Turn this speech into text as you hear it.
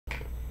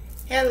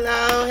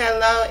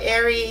Hello,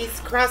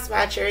 Aries cross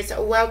watchers.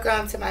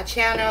 Welcome to my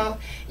channel.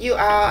 You all,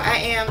 I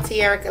am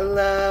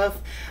TErickaLove.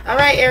 All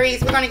right,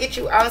 Aries, we're going to get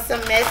you awesome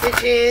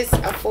messages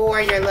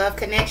for your love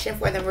connection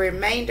for the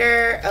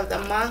remainder of the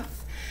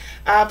month.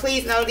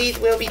 Please know these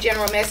will be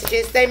general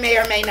messages. They may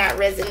or may not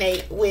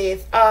resonate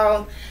with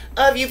all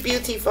of you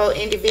beautiful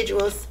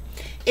individuals.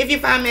 If you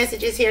find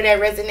messages here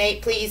that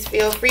resonate, please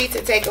feel free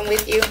to take them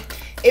with you.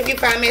 If you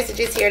find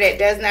messages here that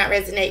does not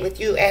resonate with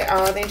you at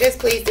all, then just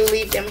please do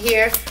leave them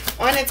here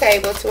on the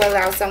table to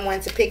allow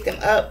someone to pick them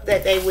up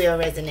that they will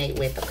resonate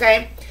with,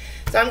 okay?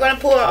 So I'm going to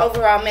pull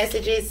overall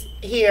messages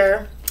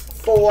here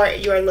for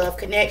your love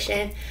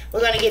connection.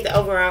 We're going to get the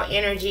overall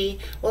energy.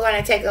 We're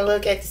going to take a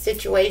look at the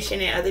situation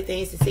and other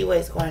things to see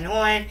what's going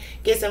on.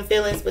 Get some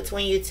feelings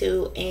between you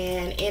two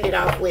and end it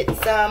off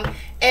with some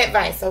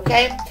advice,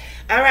 okay?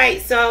 All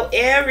right, so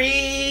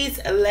Aries,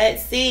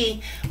 let's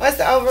see. What's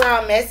the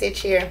overall message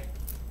here?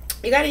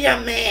 You got a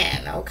young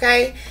man,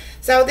 okay?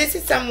 So this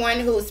is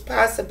someone who's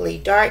possibly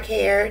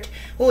dark-haired,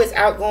 who is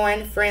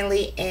outgoing,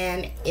 friendly,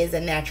 and is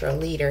a natural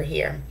leader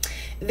here.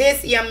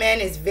 This young man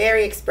is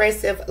very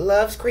expressive,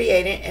 loves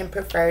creating, and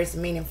prefers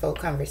meaningful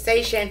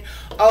conversation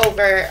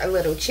over a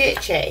little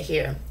chit-chat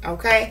here,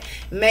 okay?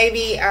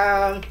 Maybe,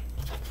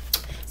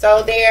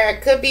 so there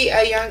could be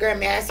a younger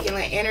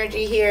masculine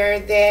energy here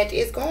that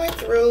is going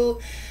through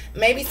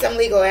maybe some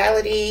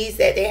legalities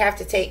that they have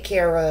to take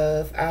care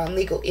of,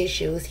 legal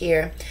issues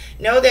here.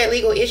 Know that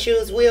legal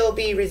issues will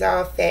be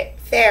resolved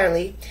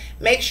fairly.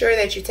 Make sure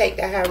that you take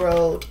the high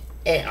road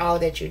in all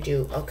that you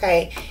do,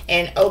 okay?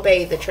 And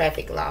obey the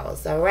traffic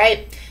laws, all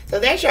right? So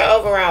that's your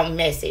overall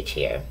message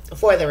here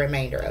for the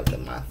remainder of the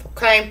month,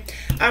 okay?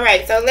 All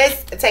right, so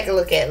let's take a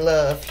look at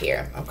love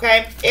here,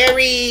 okay?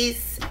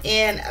 Aries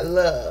in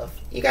love.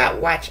 You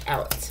got watch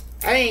out.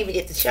 I didn't even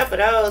get to shuffle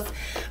those.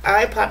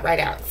 It popped right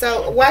out.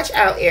 So watch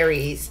out,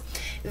 Aries.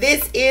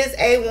 This is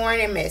a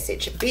warning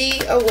message. Be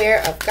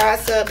aware of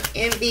gossip,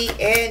 envy,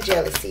 and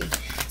jealousy.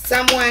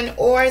 Someone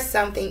or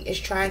something is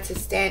trying to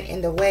stand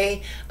in the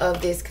way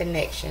of this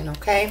connection,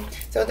 okay?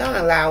 So don't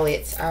allow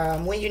it.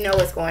 When you know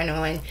what's going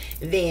on,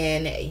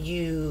 then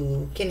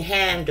you can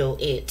handle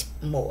it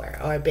more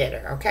or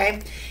better,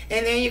 okay?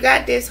 And then you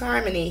got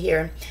disharmony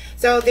here.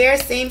 So there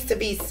seems to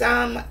be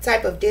some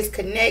type of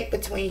disconnect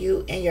between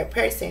you and your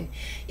person.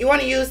 You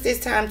want to use this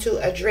time to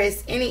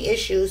address any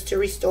issues to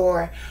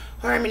restore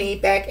harmony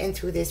back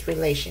into this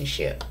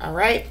relationship, all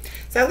right?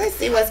 So let's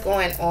see what's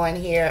going on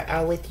here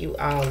with you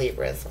all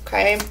Libras,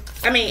 okay?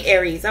 I mean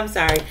Aries, I'm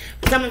sorry.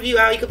 For some of you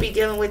all, you could be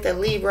dealing with a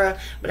Libra,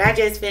 but I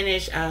just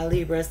finished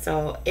Libra,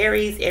 so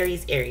Aries,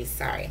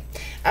 sorry.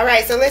 All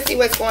right, so let's see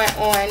what's going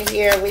on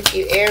here with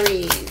you,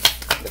 Aries,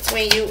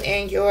 between you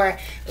and your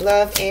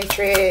love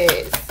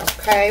interest,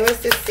 okay? What's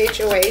the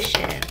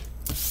situation?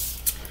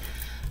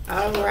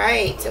 All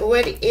right,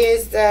 what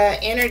is the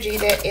energy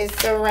that is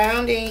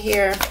surrounding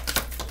here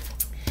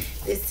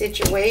this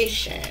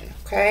situation,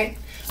 okay?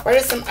 What are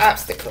some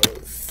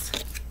obstacles?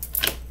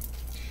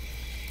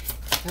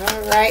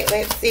 All right,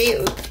 let's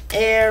see,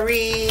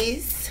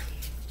 Aries.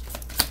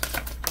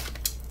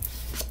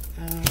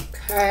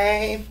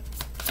 Okay.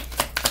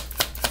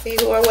 See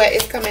who or what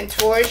is coming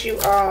towards you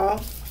all.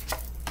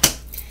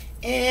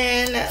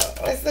 And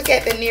let's look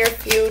at the near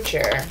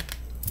future.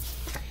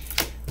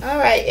 All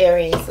right,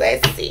 Aries,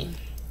 let's see.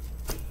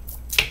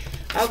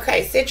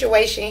 Okay,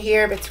 situation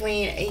here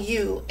between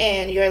you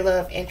and your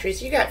love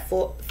interest. You got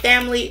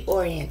family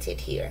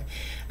oriented here.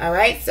 All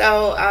right,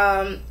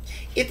 so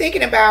you're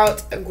thinking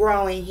about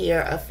growing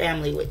here a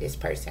family with this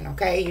person,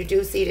 okay? You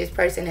do see this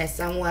person as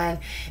someone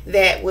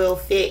that will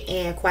fit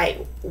in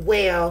quite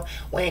well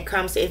when it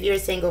comes to, if you're a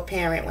single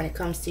parent, when it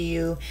comes to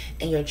you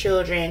and your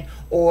children,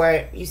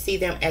 or you see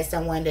them as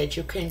someone that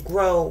you can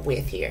grow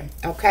with here,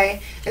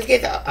 okay? Let's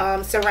get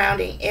the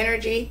surrounding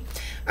energy.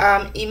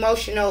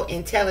 Emotional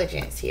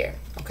intelligence here,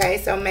 okay?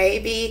 So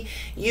maybe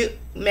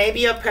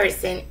a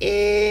person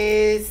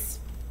is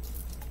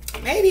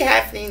maybe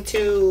having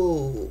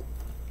to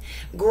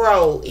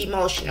grow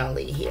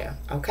emotionally here,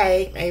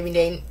 okay? Maybe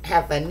they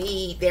have a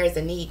need, there's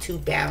a need to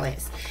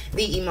balance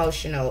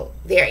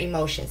their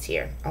emotions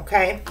here,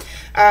 okay?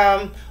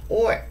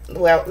 Or,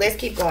 well, let's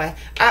keep going.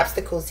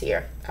 Obstacles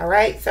here, all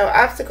right? So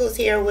obstacles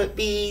here would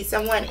be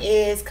someone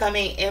is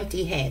coming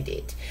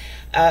empty-handed.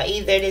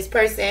 Either this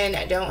person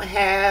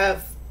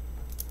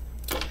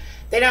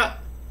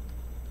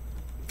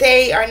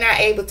they are not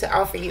able to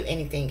offer you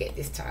anything at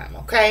this time,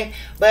 okay?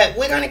 But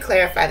we're going to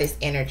clarify this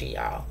energy,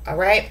 y'all, all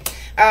right?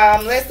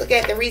 Let's look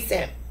at the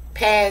recent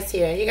past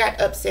here. You got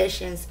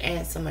obsessions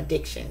and some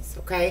addictions,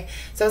 okay?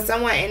 So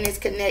someone in this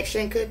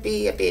connection could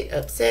be a bit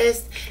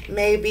obsessed,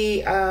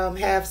 maybe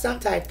have some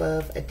type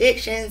of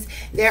addictions.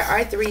 There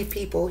are 3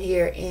 people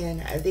here in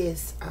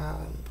this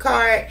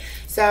card.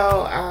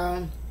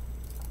 So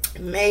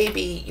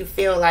maybe you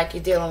feel like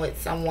you're dealing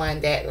with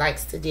someone that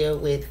likes to deal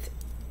with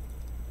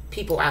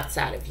people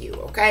outside of you,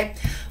 okay?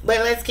 But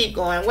let's keep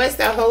going. What's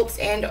the hopes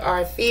and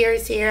our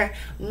fears here?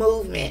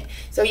 Movement.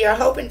 So you're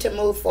hoping to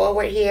move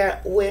forward here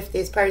with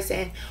this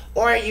person,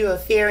 or you are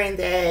fearing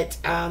that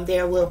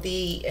there will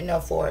be no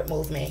forward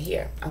movement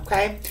here.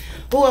 Okay,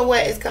 who or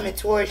what is coming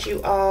towards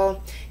you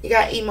all? You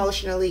got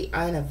emotionally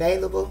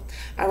unavailable.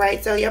 All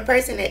right, so your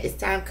person at this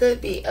time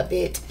could be a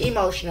bit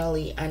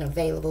emotionally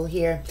unavailable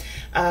here.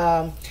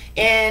 And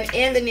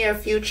in the near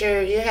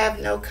future, you have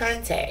no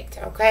contact.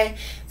 Okay,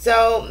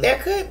 so there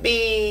could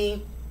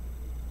be,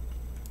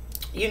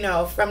 you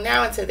know, from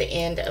now until the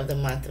end of the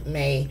month of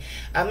May,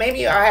 maybe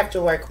you all have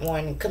to work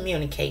on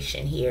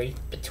communication here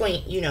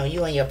between, you know,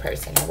 you and your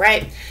person. All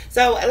right,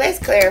 so let's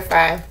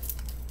clarify.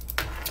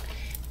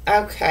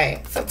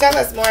 Okay, so tell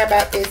us more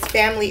about this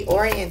family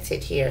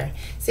oriented here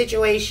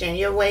situation.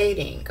 You're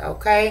waiting.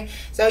 Okay,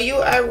 so you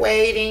are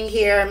waiting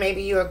here.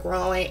 Maybe you are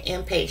growing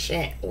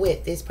impatient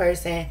with this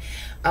person.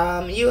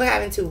 You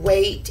having to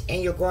wait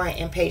and you're growing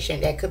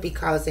impatient. That could be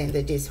causing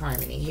the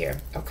disharmony here.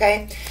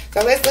 Okay,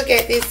 so let's look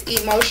at this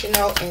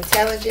emotional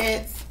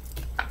intelligence.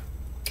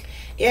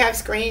 You have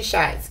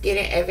screenshots,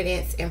 getting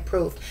evidence and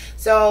proof.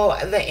 So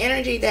the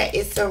energy that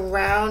is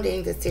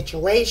surrounding the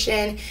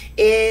situation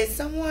is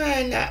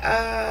someone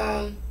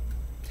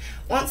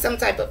wants some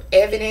type of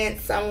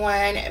evidence.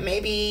 Someone,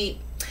 maybe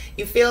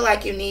you feel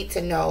like you need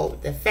to know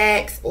the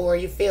facts, or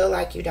you feel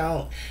like you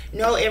don't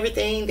know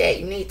everything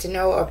that you need to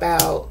know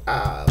about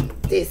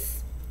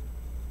this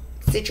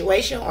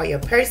situation or your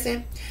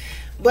person.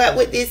 But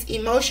with this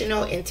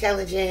emotional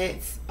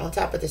intelligence on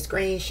top of the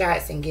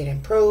screenshots and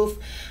getting proof,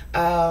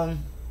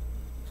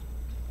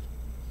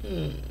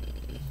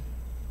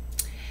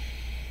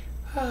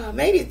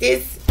 maybe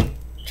this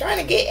trying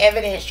to get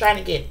evidence, trying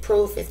to get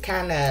proof is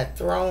kind of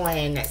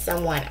throwing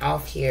someone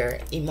off here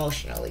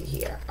emotionally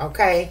here.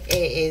 Okay,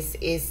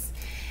 it's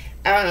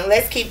I don't know.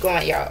 Let's keep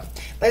going, y'all.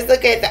 Let's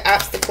look at the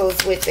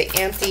obstacles with the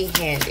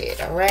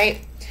empty-handed. All right,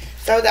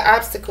 so the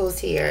obstacles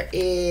here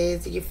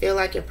is you feel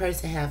like your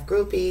person have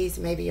groupies.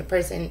 Maybe your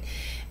person,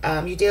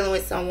 you're dealing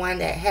with someone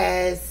that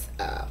has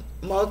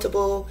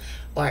multiple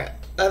or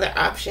other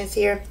options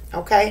here.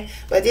 Okay,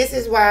 but this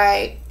is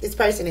why this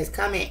person is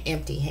coming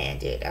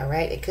empty-handed. All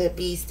right, it could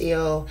be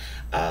still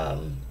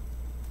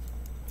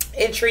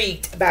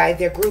intrigued by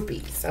their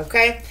groupies.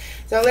 Okay,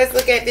 so let's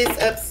look at this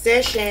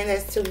obsession.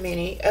 That's too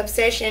many.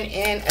 Obsession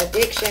and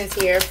addictions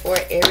here for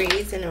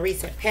Aries in the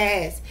recent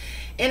past.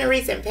 In the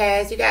recent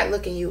past, you got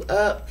looking you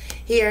up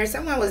here.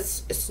 Someone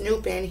was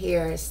snooping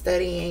here,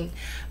 studying,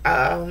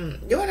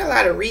 doing a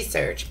lot of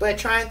research, but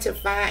trying to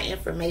find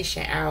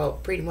information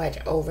out pretty much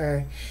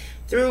over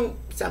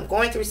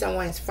going through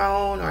someone's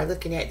phone or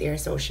looking at their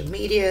social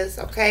medias.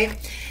 Okay,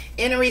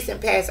 in the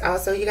recent past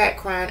also, you got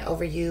crying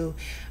over you.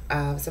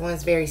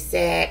 Someone's very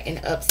sad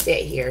and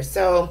upset here,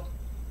 so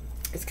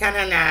it's kind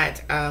of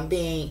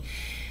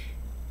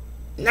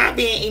not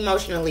being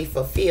emotionally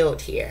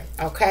fulfilled here.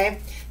 Okay,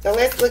 so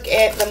let's look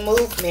at the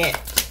movement.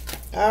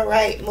 All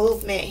right,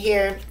 movement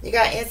here. You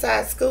got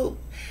inside scoop.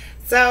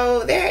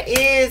 So there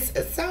is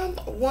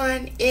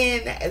someone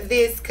in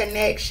this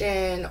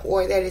connection,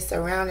 or that is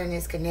surrounding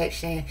this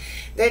connection,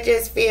 that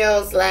just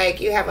feels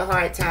like you have a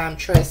hard time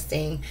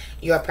trusting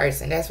your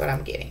person. That's what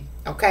I'm getting.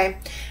 Okay,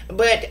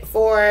 but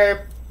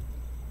for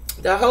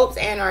the hopes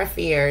and our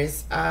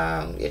fears,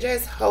 you're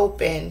just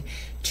hoping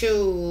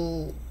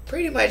to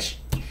pretty much,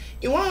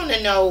 you want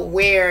to know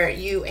where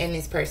you and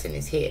this person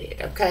is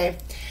headed. Okay,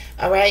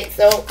 all right,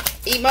 so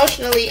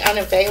emotionally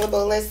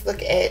unavailable. Let's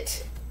look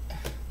at,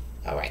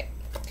 all right,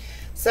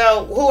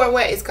 so who or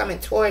what is coming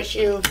towards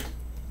you?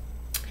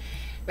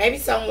 Maybe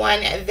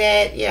someone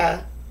that,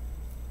 yeah,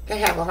 they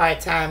have a hard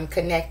time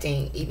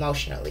connecting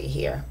emotionally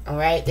here. All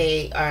right,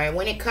 they are,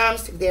 when it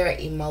comes to their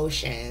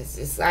emotions,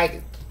 it's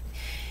like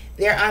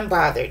they're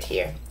unbothered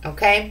here.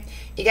 Okay,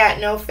 you got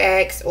no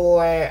facts,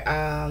 or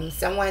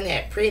someone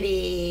that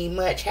pretty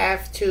much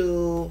have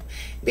to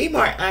be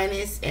more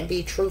honest and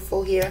be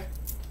truthful here.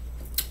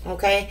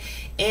 Okay,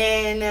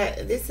 and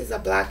this is a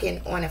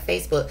blocking on a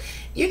Facebook.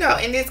 You know,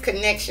 in this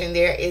connection,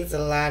 there is a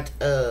lot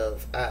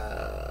of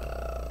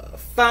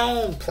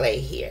phone play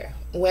here,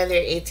 whether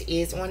it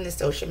is on the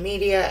social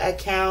media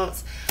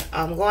accounts,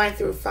 going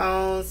through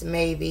phones,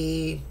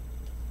 maybe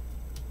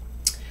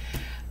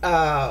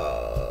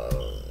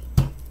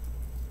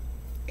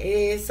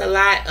it's a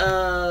lot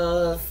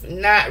of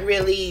not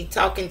really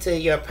talking to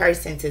your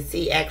person to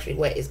see actually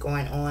what is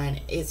going on.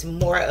 It's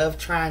more of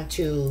trying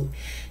to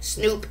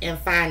snoop and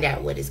find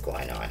out what is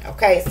going on.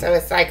 Okay, so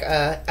it's like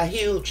a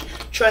huge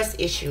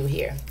trust issue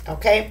here.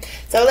 Okay,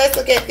 so let's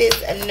look at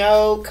this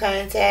no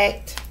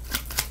contact.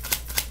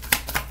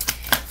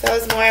 So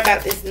it's more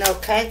about this no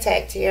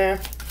contact here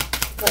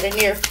for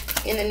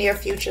in the near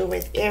future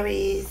with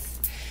Aries.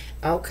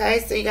 Okay,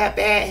 so you got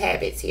bad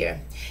habits here.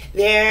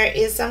 There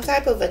is some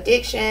type of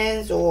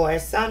addictions or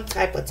some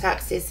type of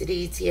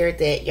toxicities here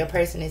that your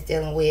person is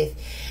dealing with.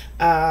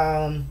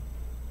 And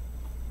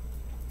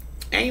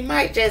you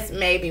might just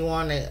maybe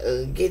want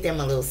to give them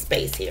a little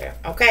space here.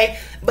 Okay,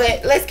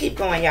 but let's keep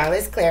going, y'all.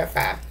 Let's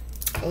clarify.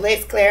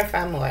 Let's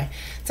clarify more.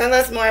 Tell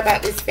us more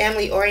about this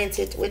family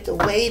oriented with the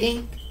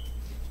waiting.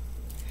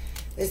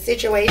 the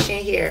situation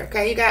here.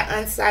 Okay, you got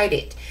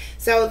unsighted.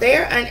 So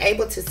they're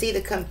unable to see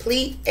the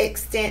complete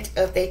extent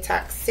of their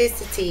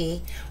toxicity,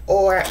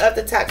 or of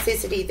the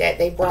toxicity that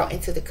they brought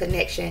into the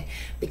connection,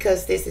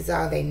 because this is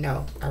all they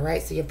know. All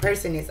right, so your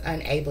person is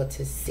unable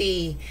to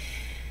see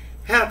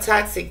how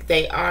toxic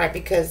they are,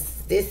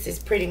 because this is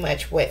pretty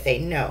much what they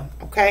know.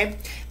 Okay,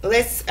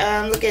 let's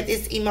look at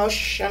this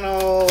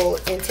emotional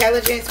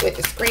intelligence with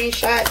the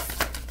screenshots.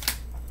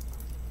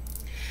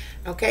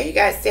 Okay, you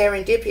got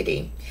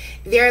serendipity.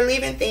 They're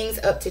leaving things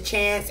up to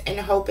chance and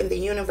hoping the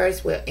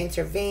universe will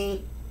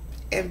intervene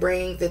and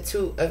bring the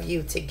two of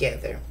you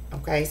together.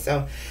 Okay,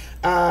 so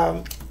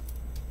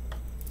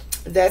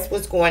that's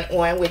what's going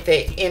on with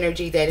the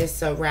energy that is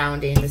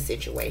surrounding the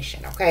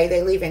situation. Okay,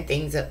 they're leaving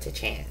things up to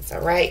chance.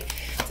 All right,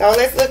 so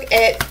let's look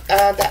at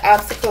the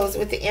obstacles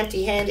with the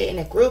empty-handed and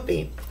the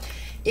groupie.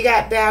 You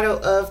got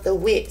battle of the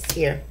wits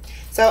here.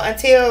 So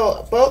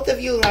until both of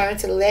you learn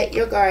to let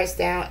your guards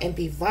down and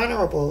be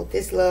vulnerable,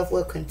 this love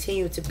will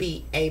continue to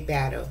be a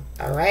battle.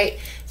 All right,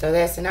 so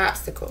that's an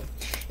obstacle.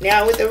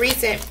 Now with the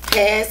recent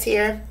past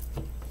here,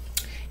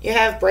 you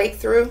have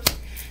breakthrough.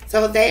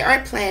 So they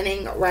are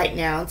planning right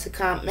now to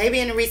come, maybe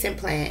in the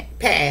recent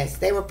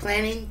past, they were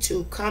planning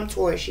to come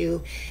towards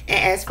you and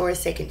ask for a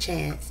second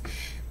chance.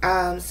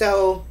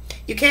 So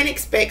you can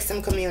expect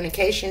some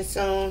communication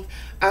soon.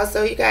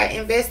 Also, you got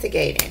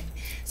investigating.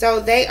 So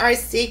they are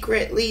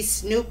secretly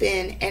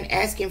snooping and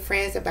asking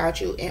friends about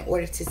you in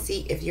order to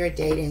see if you're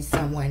dating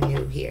someone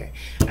new here.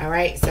 All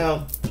right,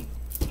 so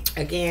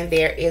again,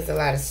 there is a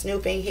lot of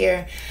snooping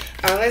here.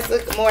 Let's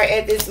look more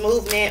at this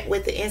movement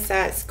with the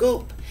inside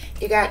scoop.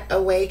 You got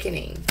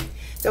awakening.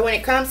 So when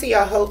it comes to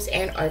your hopes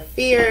and or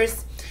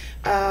fears,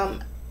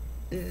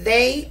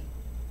 the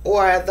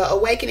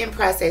awakening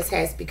process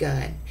has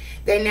begun.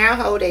 They now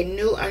hold a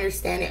new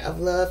understanding of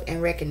love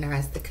and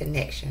recognize the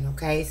connection.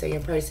 Okay, so your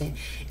person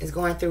is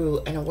going through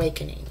an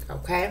awakening.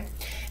 Okay,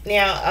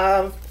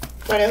 now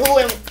for the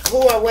who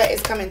or what is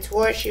coming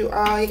towards you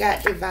all, you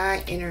got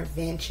divine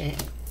intervention.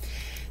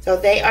 So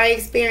they are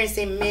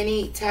experiencing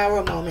many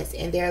tower moments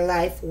in their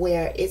life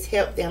where it's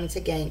helped them to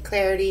gain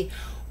clarity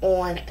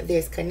on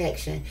this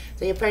connection.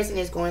 So your person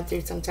is going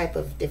through some type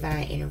of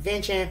divine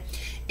intervention,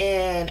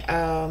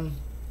 and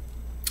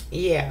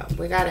yeah,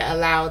 we got to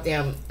allow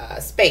them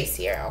space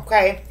here,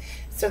 okay,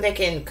 so they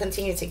can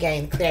continue to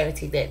gain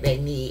clarity that they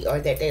need or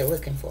that they're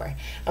looking for.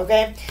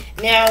 Okay,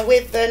 now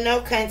with the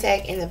no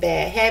contact and the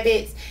bad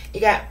habits,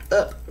 you got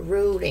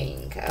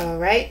uprooting. All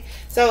right,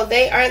 so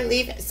they are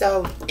leaving.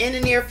 So in the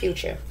near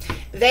future,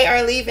 they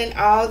are leaving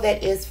all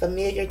that is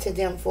familiar to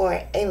them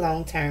for a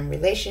long-term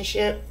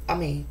relationship,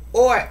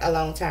 or a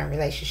long-term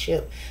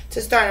relationship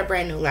to start a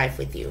brand new life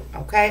with you.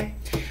 Okay,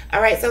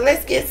 all right, so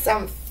let's get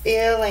some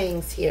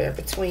feelings here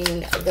between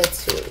the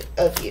two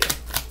of you.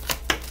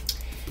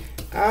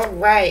 All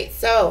right,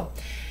 so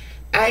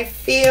I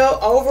feel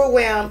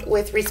overwhelmed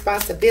with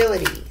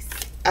responsibilities.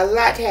 A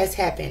lot has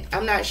happened.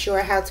 I'm not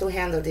sure how to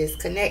handle this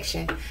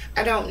connection.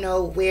 I don't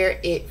know where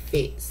it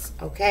fits.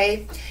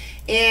 Okay,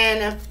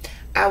 and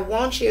I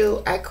want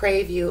you, I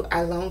crave you,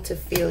 I long to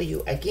feel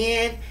you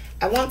again.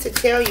 I want to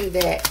tell you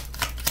that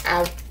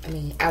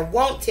I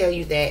won't tell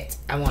you that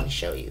I want to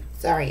show you.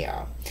 Sorry,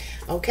 y'all.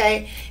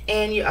 Okay,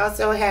 and you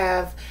also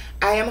have,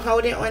 I am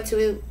holding on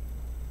to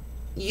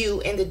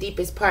you in the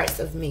deepest parts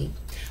of me.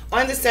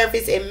 On the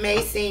surface, it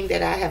may seem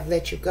that I have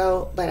let you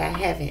go, but I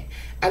haven't.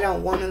 I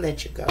don't want to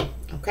let you go.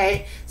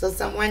 Okay, so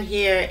someone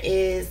here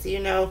is, you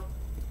know,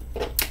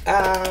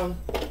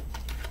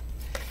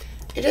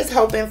 you're just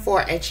hoping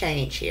for a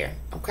change here.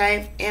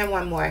 Okay, and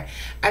one more,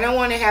 I don't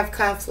want to have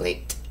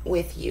conflict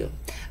with you.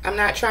 I'm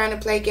not trying to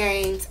play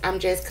games. I'm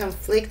just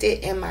conflicted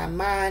in my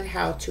mind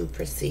how to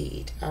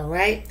proceed. All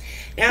right,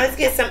 now let's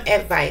get some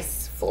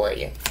advice for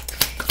you.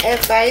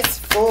 Advice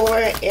for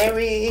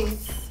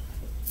Aries.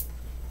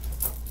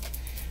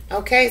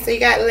 Okay, so you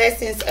got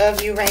lessons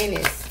of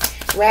Uranus.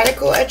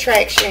 Radical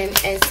attraction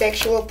and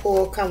sexual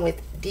pull come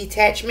with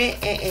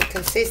detachment and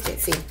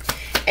inconsistency.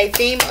 A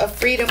theme of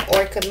freedom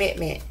or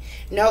commitment.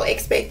 No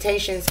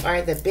expectations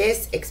are the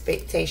best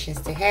expectations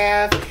to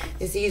have.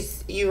 This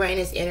is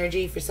Uranus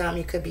energy. For some,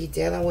 you could be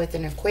dealing with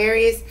an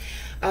Aquarius.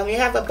 You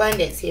have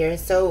abundance here.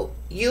 So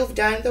you've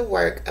done the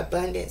work.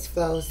 Abundance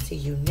flows to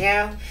you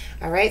now.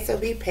 All right, so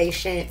be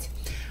patient.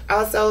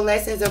 Also,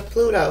 lessons of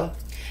Pluto.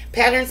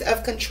 Patterns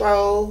of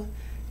control.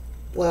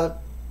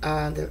 Well,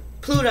 the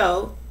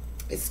Pluto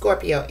is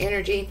Scorpio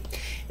energy.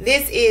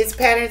 This is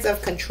patterns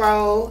of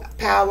control,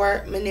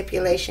 power,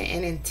 manipulation,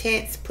 and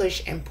intense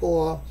push and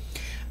pull.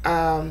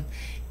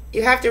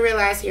 You have to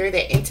realize here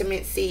that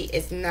intimacy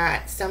is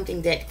not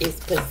something that is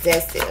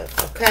possessive.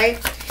 Okay,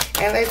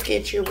 and let's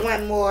get you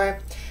one more.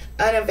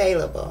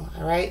 Unavailable.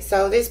 All right,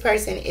 so this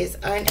person is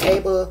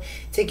unable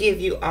to give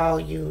you all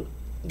you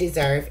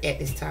deserve at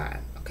this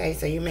time. Okay,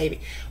 so you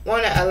maybe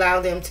want to allow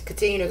them to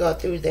continue to go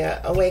through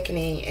the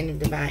awakening and the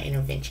divine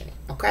intervention.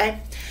 Okay,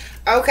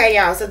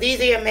 y'all, so these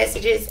are your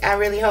messages. I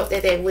really hope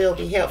that they will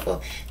be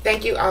helpful.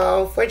 Thank you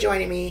all for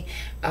joining me.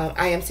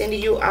 I am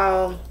sending you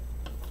all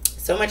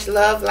So much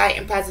love, light,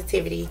 and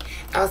positivity.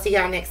 I'll see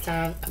y'all next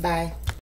time. Bye.